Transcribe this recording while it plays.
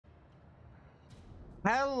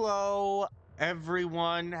Hello,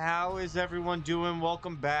 everyone. How is everyone doing?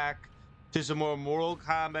 Welcome back to some more Mortal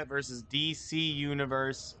Kombat versus DC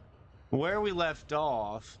Universe. Where we left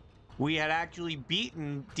off, we had actually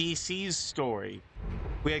beaten DC's story.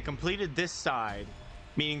 We had completed this side,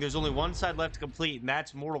 meaning there's only one side left to complete, and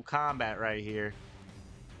that's Mortal Kombat right here.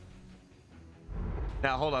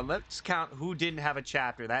 Now, hold on. Let's count who didn't have a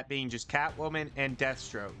chapter, that being just Catwoman and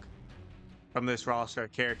Deathstroke from this roster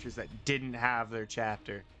of characters that didn't have their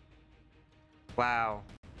chapter. Wow.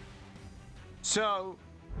 So,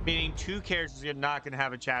 meaning two characters are not going to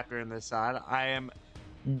have a chapter in this side. I am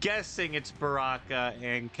guessing it's Baraka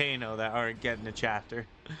and Kano that aren't getting a chapter.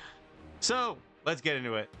 So, let's get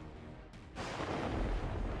into it.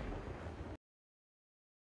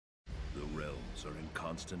 The realms are in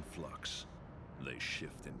constant flux. They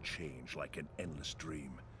shift and change like an endless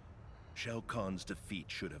dream. Shao Kahn's defeat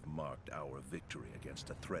should have marked our victory against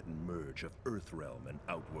a threatened merge of Earthrealm and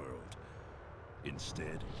Outworld.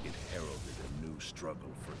 Instead, it heralded a new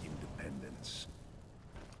struggle for independence.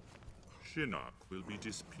 Shinnok will be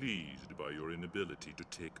displeased by your inability to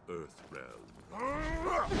take Earthrealm.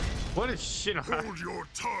 What is Shinnok? Hold your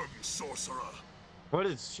tongue, sorcerer! What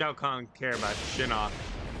does Shao Kahn care about Shinnok?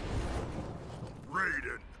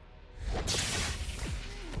 Raiden!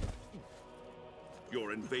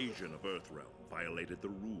 Your invasion of Earthrealm violated the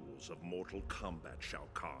rules of Mortal Kombat, Shao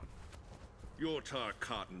Kahn. Your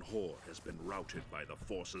Tarkatan horde has been routed by the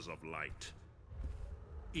forces of light.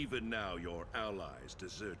 Even now, your allies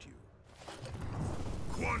desert you.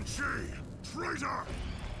 Quan Chi, traitor!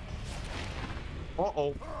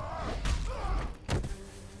 Uh-oh.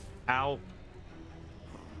 Ow.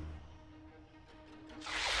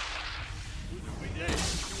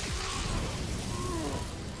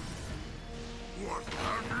 What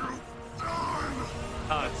have you done?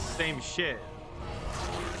 Oh, it's the same shit.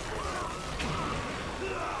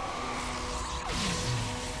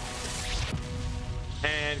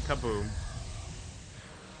 And kaboom.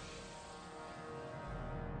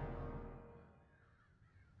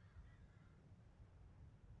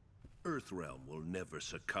 Earthrealm will never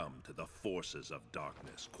succumb to the forces of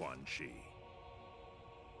darkness, Quan Chi.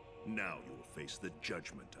 Now you will face the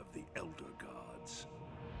judgment of the Elder Gods.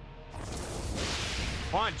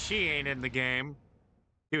 Quan Chi ain't in the game.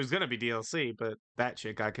 He was gonna be DLC, but that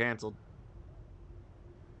shit got canceled.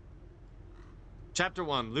 Chapter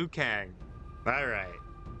 1, Liu Kang. Alright,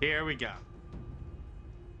 here we go.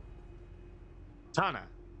 Tana,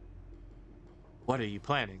 what are you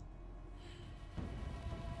planning?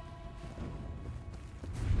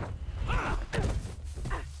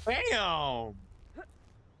 Bam!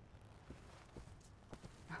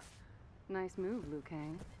 Nice move, Liu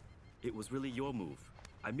Kang. It was really your move.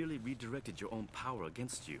 I merely redirected your own power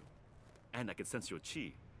against you. And I could sense your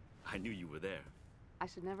chi. I knew you were there. I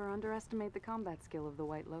should never underestimate the combat skill of the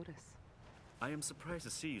White Lotus. I am surprised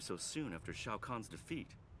to see you so soon after Shao Kahn's defeat.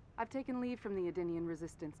 I've taken leave from the Edenian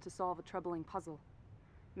resistance to solve a troubling puzzle.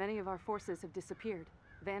 Many of our forces have disappeared,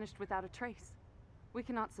 vanished without a trace. We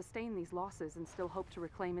cannot sustain these losses and still hope to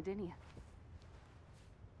reclaim Edenia.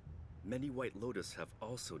 Many White Lotus have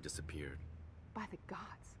also disappeared. By the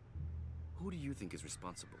gods. Who do you think is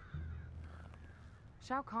responsible?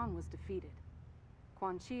 Shao Kahn was defeated.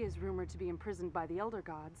 Quan Chi is rumored to be imprisoned by the Elder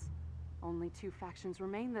Gods. Only two factions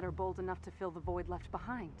remain that are bold enough to fill the void left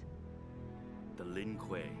behind. The Lin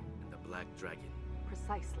Kuei and the Black Dragon.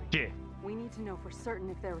 Precisely. Yeah. We need to know for certain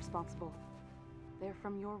if they're responsible. They're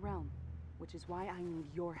from your realm, which is why I need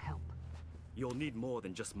your help. You'll need more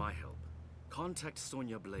than just my help. Contact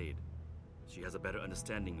Sonya Blade. She has a better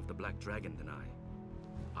understanding of the Black Dragon than I.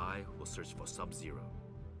 I will search for Sub-Zero.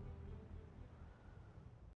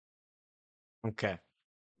 Okay.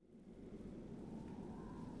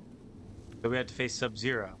 So we have to face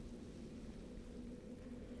Sub-Zero.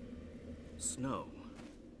 Snow.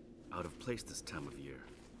 Out of place this time of year.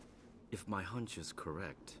 If my hunch is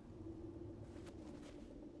correct.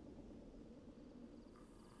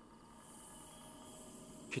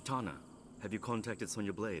 Kitana, have you contacted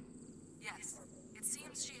Sonya Blade? Yes. It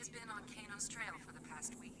seems she has been on Kano's trail for the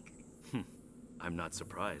past week. I'm not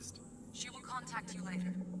surprised. She will contact you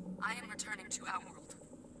later. I am returning to Outworld.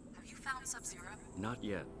 Have you found Sub-Zero? Not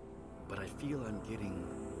yet, but I feel I'm getting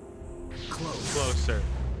close. Closer.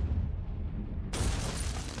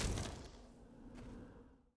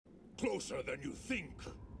 Closer than you think.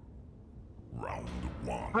 Round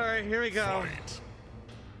one. Alright, here we go. Fight.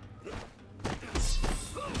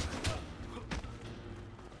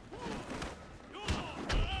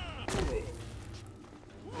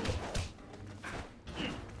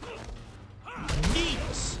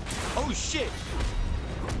 Yeet! Oh shit!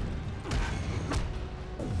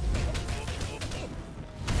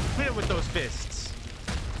 with those fists.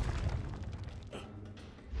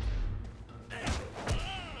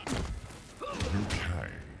 Liu Kang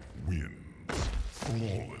wins.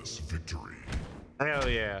 Flawless victory. Hell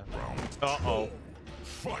yeah. Uh-oh.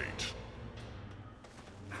 Fight.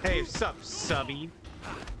 Hey, sup, subby?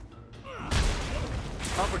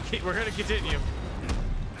 Oh, we're gonna continue.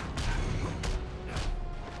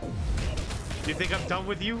 You think I'm done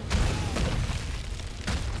with you?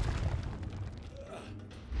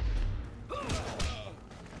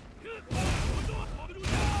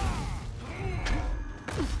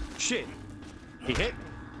 Shit. He hit?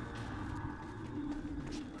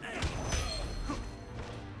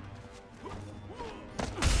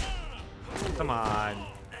 Come on.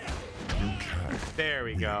 There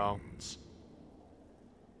we go.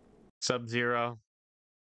 Sub-Zero.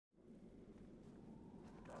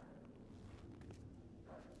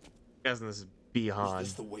 Guessing this is beyond. Is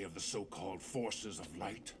this the way of the so-called forces of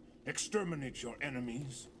light? Exterminate your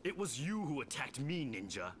enemies? It was you who attacked me,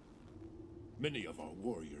 ninja. Many of our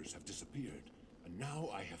warriors have disappeared, and now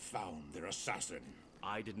I have found their assassin.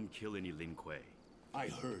 I didn't kill any Lin Kuei. I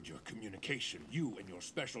heard your communication. You and your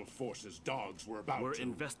special forces dogs were about We're to...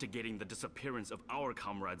 investigating the disappearance of our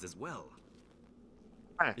comrades as well.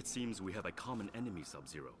 It seems we have a common enemy,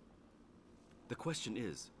 Sub-Zero. The question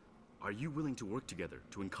is, are you willing to work together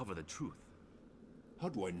to uncover the truth? How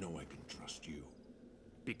do I know I can trust you?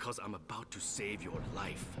 Because I'm about to save your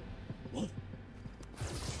life. What?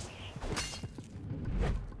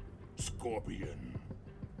 Scorpion.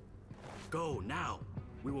 Go, now.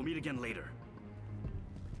 We will meet again later.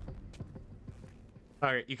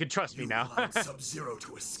 All right, you can trust me now. allowed Sub-Zero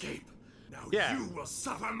to escape. Now Yeah. you will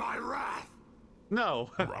suffer my wrath. No.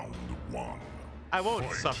 Round one. I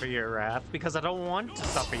won't suffer your wrath because I don't want to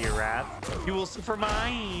suffer your wrath. You will suffer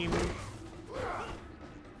mine.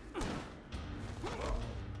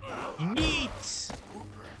 Neat.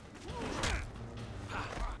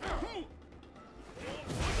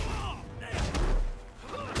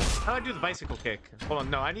 How do I do the bicycle kick? Hold on,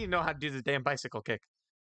 no, I need to know how to do the damn bicycle kick.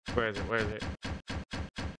 Where is it? Where is it?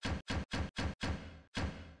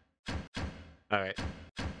 All right.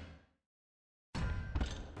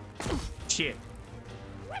 Shit.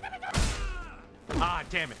 Ah,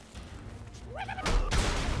 damn it.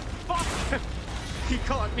 Fuck! He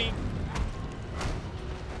caught me.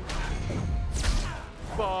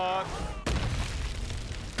 Fuck.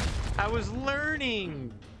 I was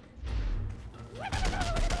learning.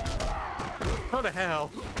 What the hell?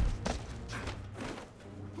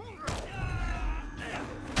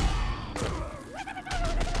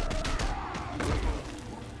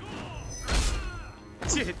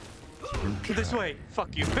 Shit. This way.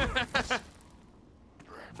 Fuck you.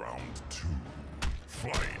 Round two.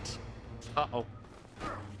 Fight. Uh-oh.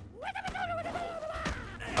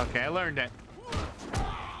 Okay, I learned it.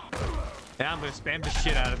 Now I'm gonna spam the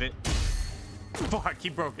shit out of it. Fuck, he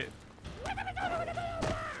broke it.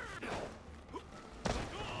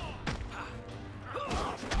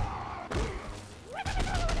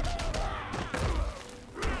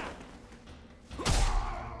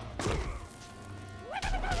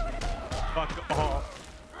 Fuck off.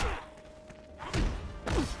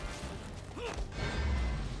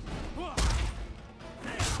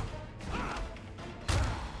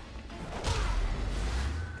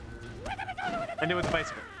 End it with the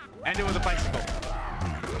bicycle. End it with a bicycle.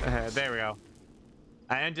 There we go.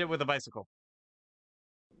 I ended it with a bicycle.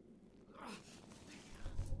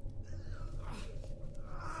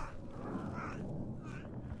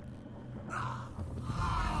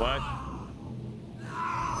 What?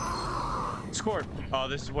 Scorp. Oh,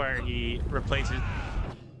 this is where he replaces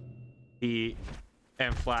the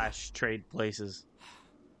and Flash trade places.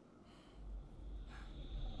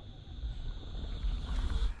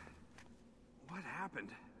 What happened?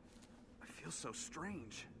 I feel so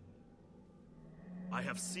strange. I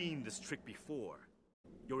have seen this trick before.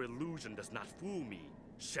 Your illusion does not fool me,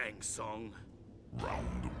 Shang Tsung.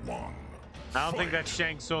 Round one. I don't think that's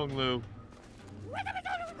Shang Tsung, Lu.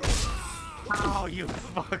 Oh, you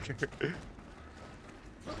fucker.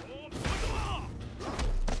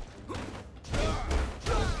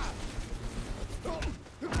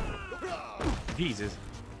 Jesus.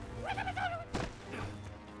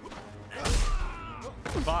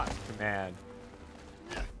 Fuck, man.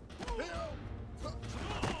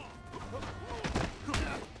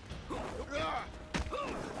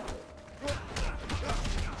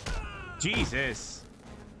 Jesus.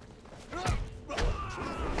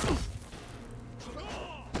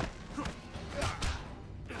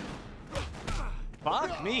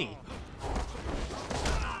 Fuck me.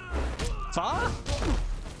 Fuck?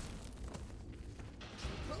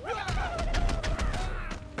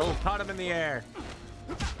 Caught him in the air.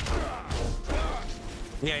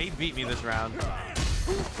 Yeah, he beat me this round.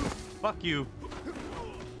 Fuck you.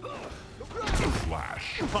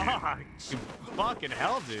 Flash. Fuck. Fucking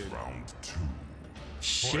hell, dude. Round 2.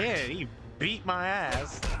 Shit, he beat my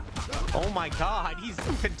ass. Oh my god, he's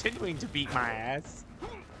continuing to beat my ass.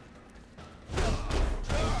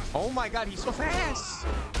 Oh my god, he's so fast.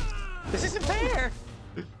 This isn't fair.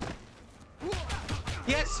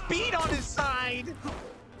 He has speed on his side.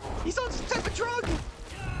 He's on some type of drug.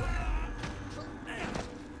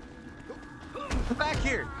 Come back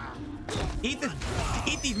here. Eat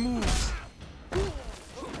these moves.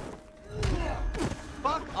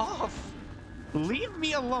 Fuck off. Leave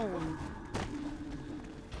me alone.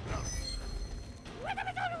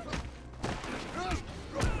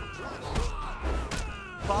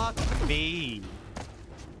 Fuck me.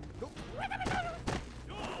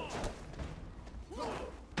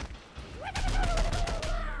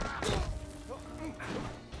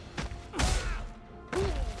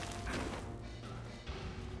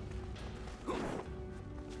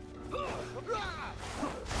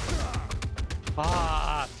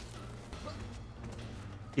 Fuck.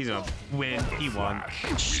 He's gonna win. He won.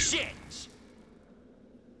 Shit.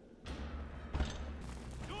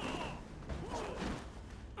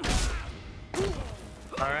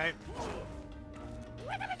 All right.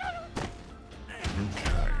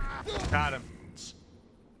 Got him.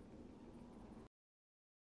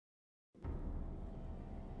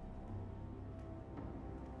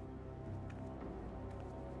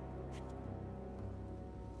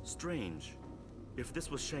 Strange. If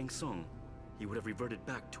this was Shang Tsung, he would have reverted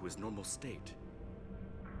back to his normal state.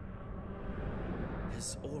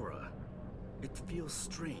 His aura, it feels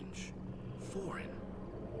strange, foreign.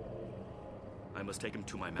 I must take him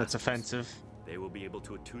to my masters. That's offensive. They will be able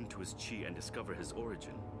to attune to his chi and discover his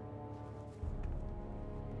origin.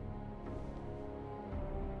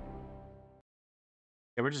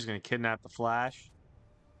 Yeah, we're just gonna kidnap the Flash.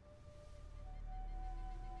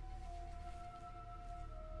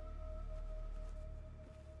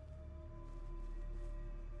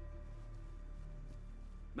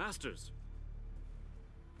 Masters!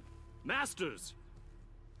 Masters!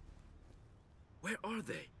 Where are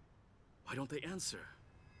they? Why don't they answer?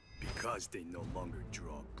 Because they no longer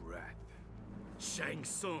draw breath. Shang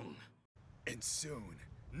Tsung! And soon,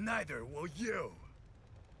 neither will you!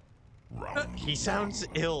 Round He sounds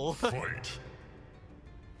ill. Fight.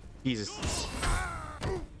 Jesus.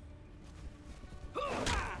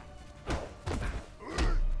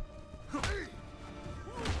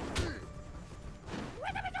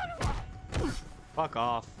 Fuck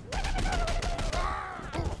off.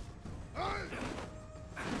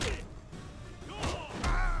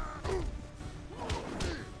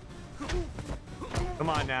 Come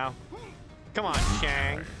on now. Come on,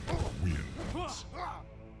 Shang. Wins.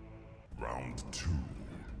 Round 2.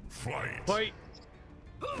 Fight. Wait.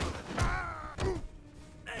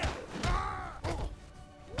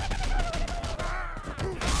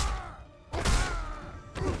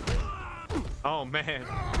 Oh man.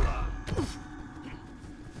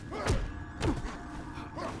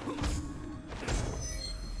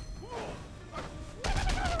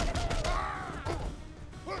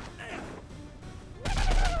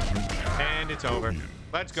 And it's over.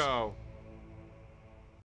 Let's go.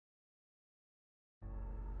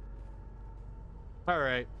 All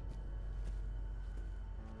right.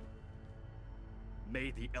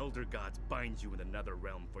 May the Elder Gods bind you in another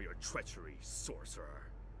realm for your treachery, sorcerer.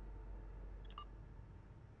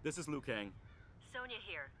 This is Liu Kang. Sonya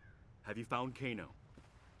here. Have you found Kano?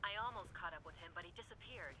 I almost caught up with him, but he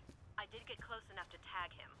disappeared. I did get close enough to tag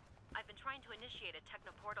him. I've been trying to initiate a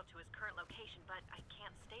technoportal to his current location, but I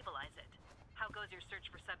can't stabilize it. How goes your search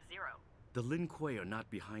for Sub-Zero? The Lin Kuei are not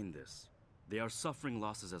behind this. They are suffering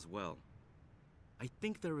losses as well. I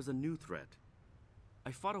think there is a new threat.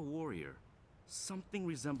 I fought a warrior. Something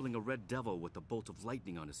resembling a red devil with a bolt of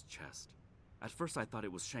lightning on his chest. At first I thought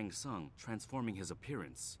it was Shang Tsung, transforming his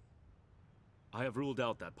appearance. I have ruled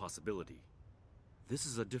out that possibility. This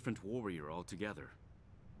is a different warrior altogether.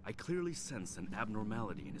 I clearly sense an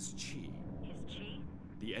abnormality in his chi. His chi?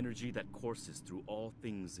 The energy that courses through all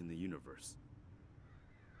things in the universe.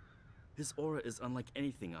 His aura is unlike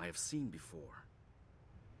anything I have seen before.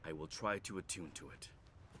 I will try to attune to it.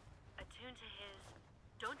 Attune to his...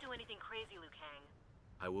 Don't do anything crazy, Liu Kang.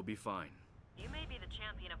 I will be fine. You may be the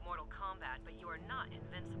champion of Mortal Kombat, but you are not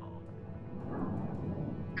invincible.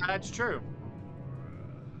 That's true.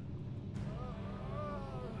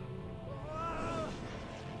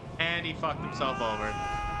 And he fucked himself over.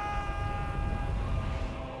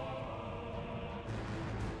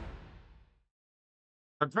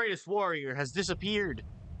 Our greatest warrior has disappeared.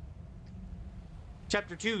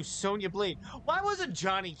 Chapter 2, Sonya Blade. Why wasn't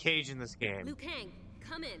Johnny Cage in this game? Liu Kang,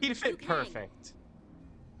 come in. He'd fit perfect.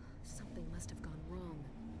 Something must have gone wrong.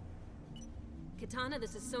 Kitana,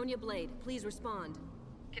 this is Sonya Blade. Please respond.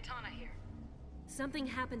 Kitana here. Something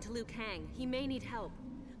happened to Liu Kang. He may need help.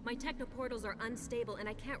 My technoportals are unstable and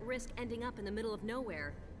I can't risk ending up in the middle of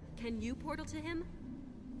nowhere. Can you portal to him?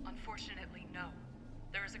 Unfortunately, no.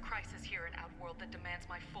 There is a crisis here in Outworld that demands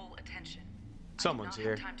my full attention. Someone's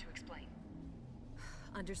here. I do not have time to explain.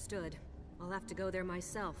 Understood. I'll have to go there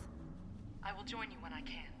myself. I will join you when I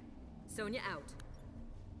can. Sonya out.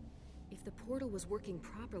 If the portal was working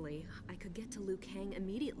properly, I could get to Liu Kang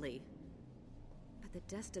immediately. But the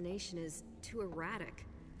destination is too erratic.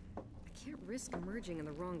 I can't risk emerging in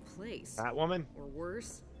the wrong place. That woman? Or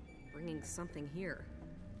worse, bringing something here.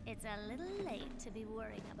 It's a little late to be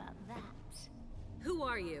worrying about that. Who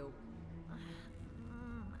are you?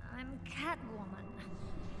 I'm Catwoman.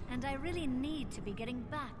 And I really need to be getting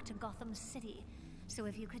back to Gotham City. So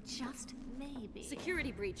if you could just maybe...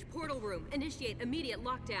 Security breach, portal room, initiate immediate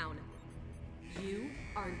lockdown. You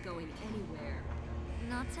aren't going anywhere.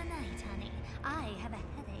 Not tonight, honey. I have a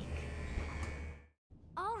headache.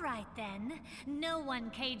 All right then. No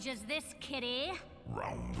one cages this kitty.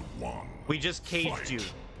 Round 1. We just caged you.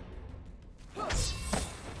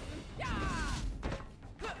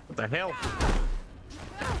 What the hell?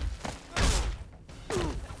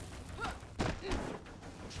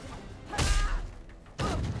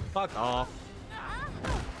 Fuck off.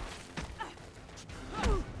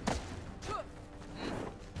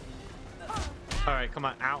 Alright, come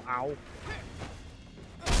on. Ow, ow.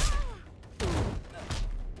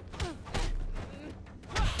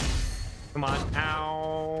 Come on.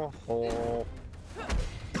 Ow. Oh.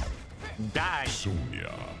 Die.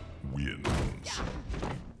 Sonya wins.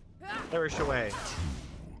 Perish away.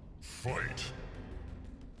 Fight.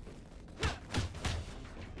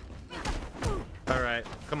 Alright,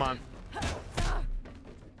 come on.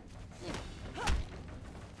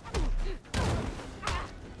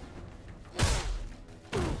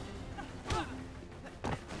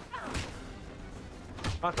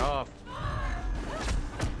 Fuck off.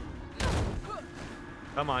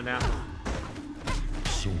 Come on now.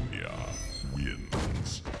 Sonya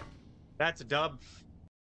wins. That's a dub.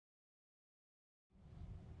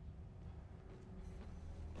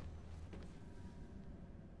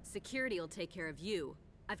 Security will take care of you.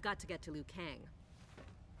 I've got to get to Liu Kang.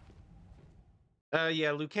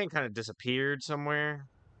 Yeah, Liu Kang kind of disappeared somewhere.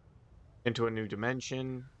 Into a new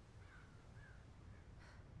dimension.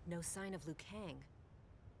 No sign of Liu Kang.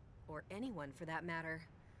 Or anyone, for that matter.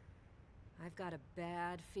 I've got a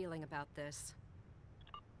bad feeling about this.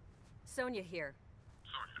 Sonya here.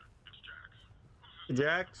 Sonya, it's Jax.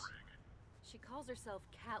 Jax? She calls herself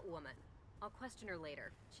Catwoman. I'll question her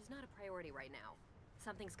later. She's not a priority right now.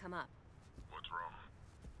 Something's come up. What's wrong?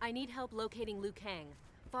 I need help locating Liu Kang.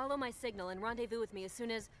 Follow my signal and rendezvous with me as soon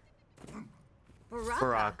as...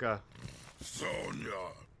 Baraka.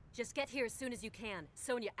 Sonya! Just get here as soon as you can.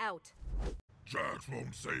 Sonya out. Jax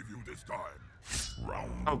won't save you this time.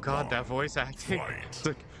 Round Oh god, 1. that voice acting. Fight. It's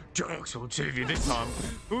like, Jax won't save you this time.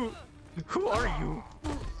 Who are you?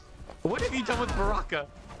 What have you done with Baraka?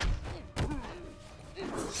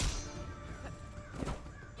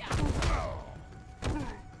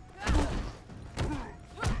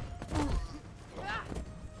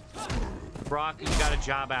 Baraka, you got a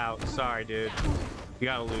job out. Sorry, dude. You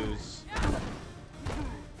gotta lose.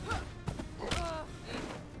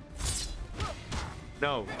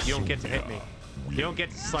 No, you don't get to hit me. You don't get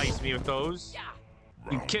to slice me with those.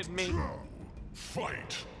 You kidding me?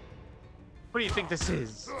 Fight. What do you think this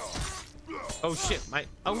is? Oh shit,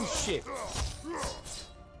 oh shit.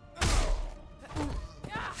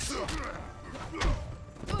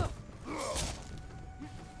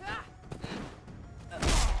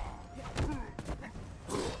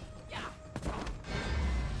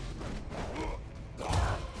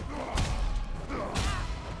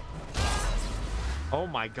 Oh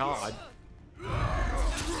my god.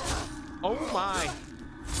 Oh my.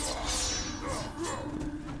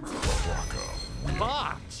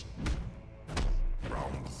 Fuck.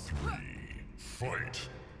 Round 3. Fight.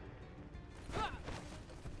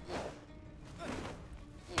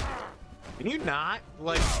 Can you not?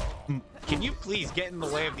 Like, can you please get in the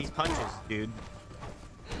way of these punches, dude?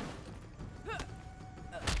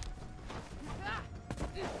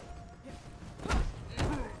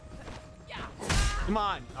 Come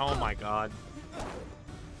on. Oh my god.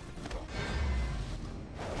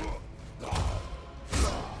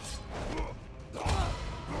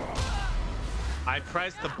 I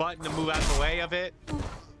pressed the button to move out of the way of it.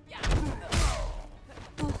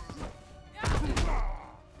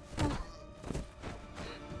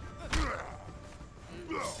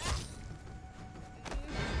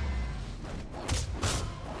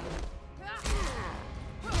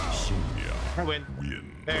 I win.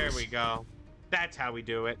 There we go. That's how we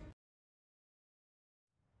do it.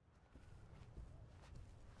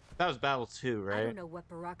 That was battle 2, right? I don't know what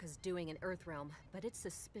Baraka's doing in Earthrealm, but it's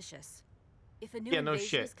suspicious. If a new no invasion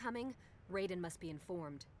shit. is coming, Raiden must be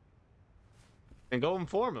informed. Then go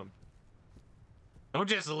inform him. Don't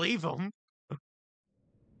just leave him.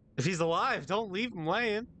 If he's alive, don't leave him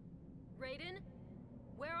laying. Raiden?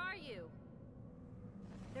 Where are you?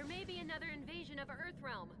 There may be another invasion of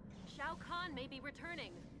Earthrealm. Shao Kahn may be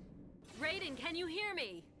returning. Raiden, can you hear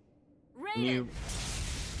me? Raiden!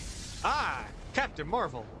 Ah, Captain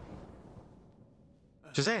Marvel.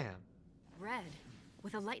 Shazam. Red,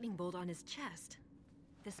 with a lightning bolt on his chest.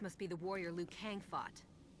 This must be the warrior Liu Kang fought.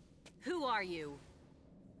 Who are you?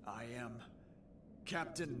 I am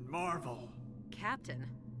Captain Marvel. Captain?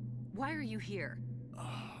 Why are you here?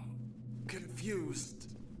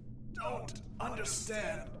 Confused. Don't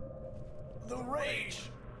understand. The rage.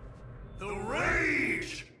 The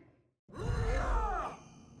rage!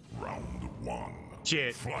 Round 1.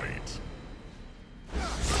 Shit. Fight.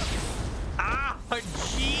 Ah,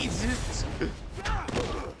 Jesus.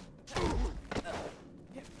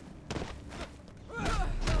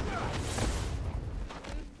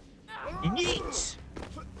 Yeet.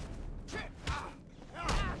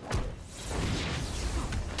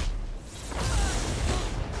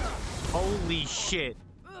 Holy shit.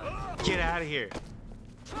 Get out of here.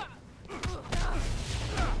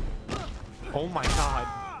 Oh my god.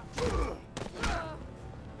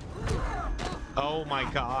 Oh my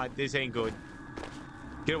god, this ain't good.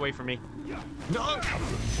 Get away from me. No!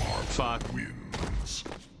 Fuck. Wins.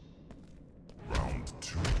 Round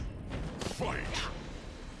 2. Fight.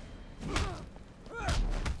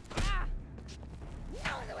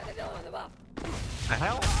 The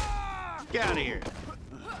hell? Get out of here.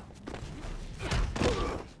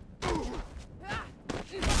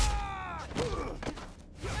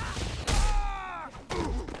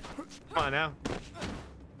 Come on now.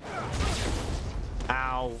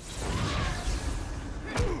 Ow.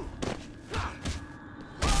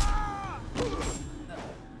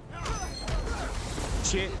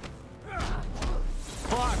 Shit.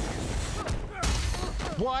 Fuck.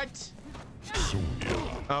 What?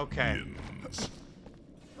 Okay.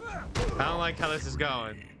 I don't like how this is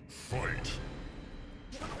going. Fight.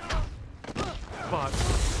 Fuck.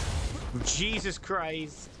 Jesus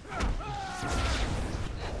Christ.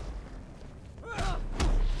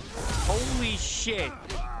 Holy shit.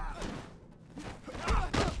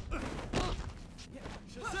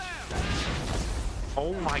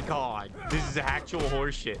 Oh my god. This is actual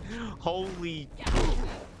horseshit. Holy.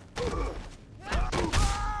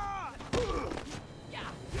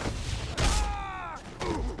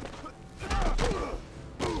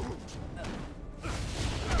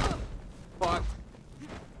 Fuck.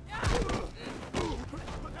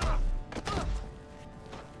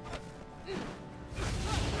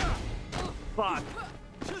 Fuck.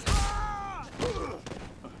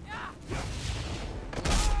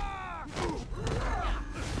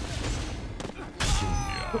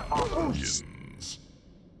 Wins.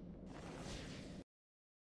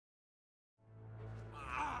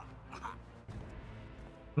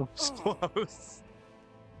 It's close.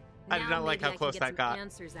 I did not like how close that got.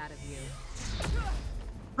 Answers out of you.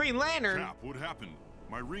 Green Lantern. Cap, what happened?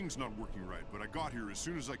 My ring's not working right, but I got here as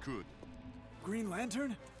soon as I could. Green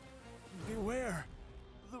Lantern? Beware.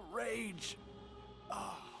 The rage.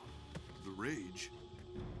 The rage?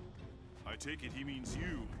 I take it he means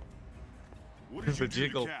you. What It's did a you do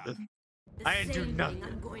jiggle. to Cap? I ain't do nothing.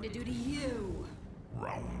 I'm going to do to you.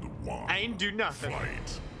 Round 1. I ain't do nothing.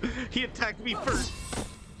 Fight. He attacked me first.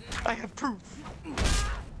 I have proof.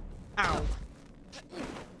 Ow.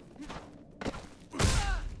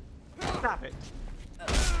 Stop it.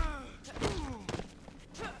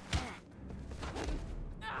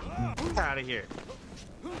 Get out of here.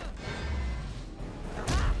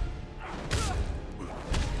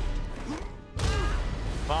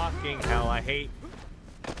 Fucking hell, I hate.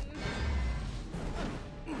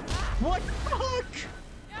 What the fuck?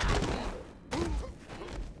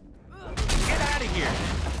 Get out of here.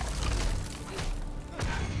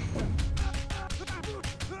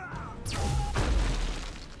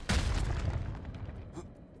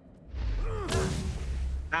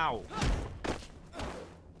 Ow.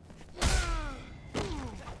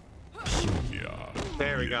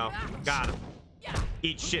 There we go. Got him.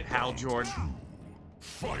 Eat shit, Hal Jordan.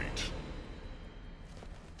 Fight.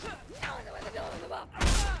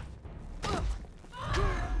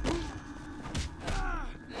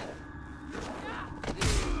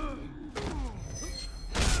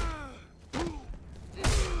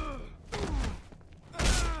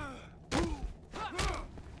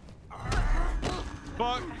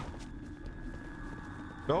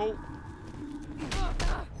 No.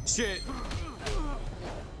 Shit.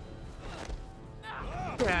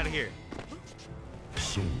 Get out of here.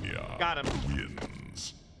 Sonya Got him.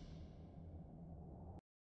 wins.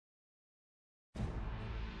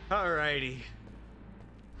 Alrighty.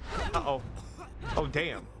 Uh-oh. Oh,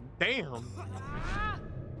 damn. Damn.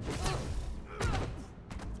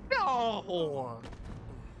 No!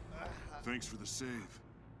 Thanks for the save.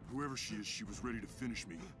 Whoever she is, she was ready to finish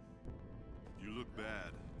me. You look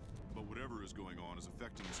bad, but whatever is going on is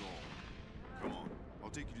affecting us all. Come on, I'll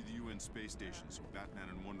take you to the UN space station so Batman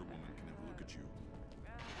and Wonder Woman can have a look at you.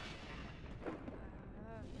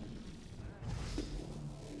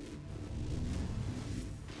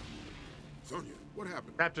 Sonya, what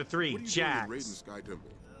happened? Chapter 3, what are you Jax. doing in Raiden Sky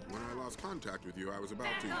Temple? When I lost contact with you, I was about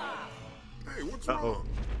to... Hey, what's Uh-oh. wrong?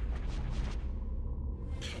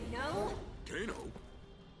 Kano? Kano?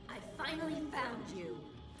 I finally found you.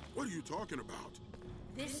 What are you talking about?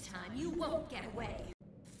 This time you won't get away.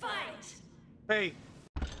 Fight! Hey.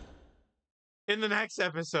 In the next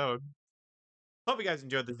episode. Hope you guys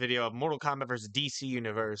enjoyed this video of Mortal Kombat vs. DC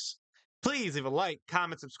Universe. Please leave a like,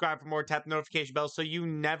 comment, subscribe for more, tap the notification bell so you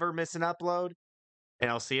never miss an upload. And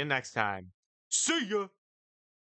I'll see you next time. See ya!